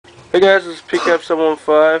Hey guys, this is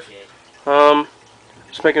PCAP715.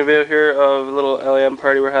 Just making a video here of a little LAM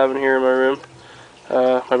party we're having here in my room.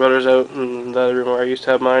 My brother's out in the other room where I used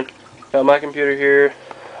to have mine. Got my computer here,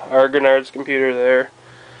 our Gennard's computer there,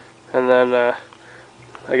 and then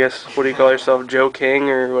I guess, what do you call yourself, Joe King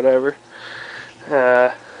or whatever?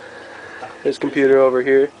 His computer over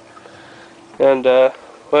here. And what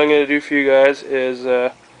I'm going to do for you guys is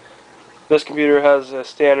this computer has a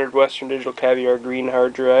standard Western Digital Caviar green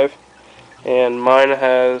hard drive, and mine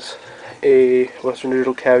has a Western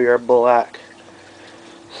Digital Caviar black.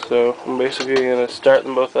 So I'm basically going to start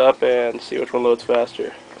them both up and see which one loads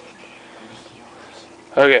faster.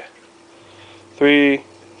 Okay. 3,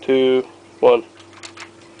 2, 1.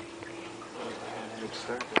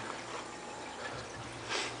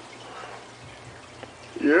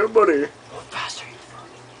 Yeah, buddy. Faster.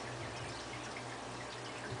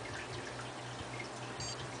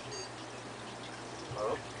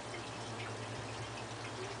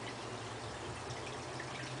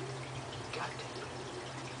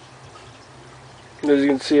 As you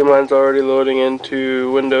can see, mine's already loading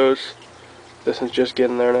into Windows. This is just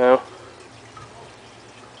getting there now.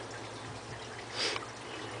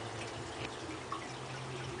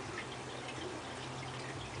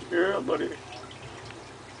 Yeah, buddy.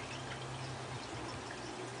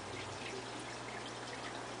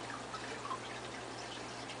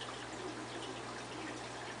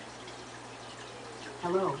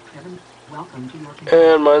 Hello, Kevin. Welcome to your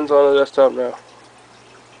computer. And mine's on the desktop now.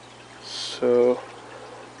 So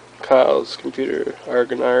Kyle's computer, our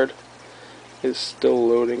Gennard, is still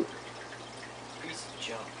loading. Piece of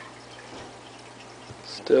junk.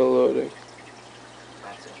 Still loading.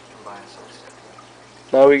 That's it. I'm buying some.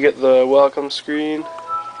 Now we get the welcome screen,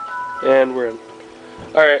 and we're in.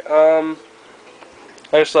 Alright, I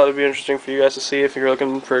just thought it'd be interesting for you guys to see if you're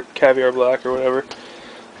looking for Caviar Black or whatever.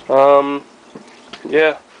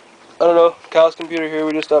 Yeah. I don't know, Kyle's computer here,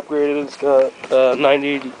 we just upgraded. It's got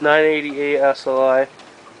 980A SLI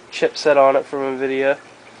chipset on it from NVIDIA.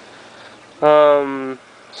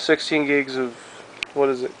 16 gigs of, what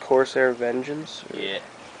is it, Corsair Vengeance? Yeah.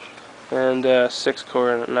 And 6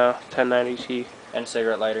 core in it now, 1090T. And a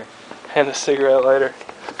cigarette lighter. And a cigarette lighter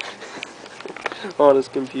on his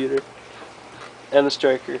computer. And the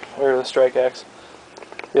Striker, or the Strike X.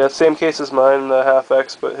 Yeah, same case as mine, the Half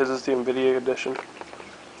X, but his is the NVIDIA edition.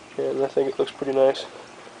 And I think it looks pretty nice.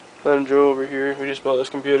 Then Joe over here, we just bought this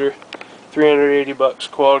computer.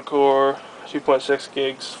 $380, quad core, 2.6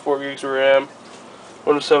 gigs, 4 gigs of RAM,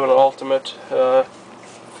 Windows 7 Ultimate,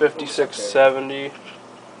 5670,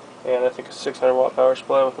 and I think a 600 watt power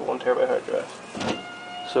supply with a 1 terabyte hard drive.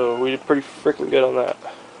 So we did pretty freaking good on that.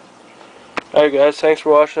 Alright guys, thanks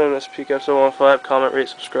for watching. This is PCAP715. Comment, rate,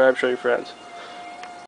 subscribe, show your friends.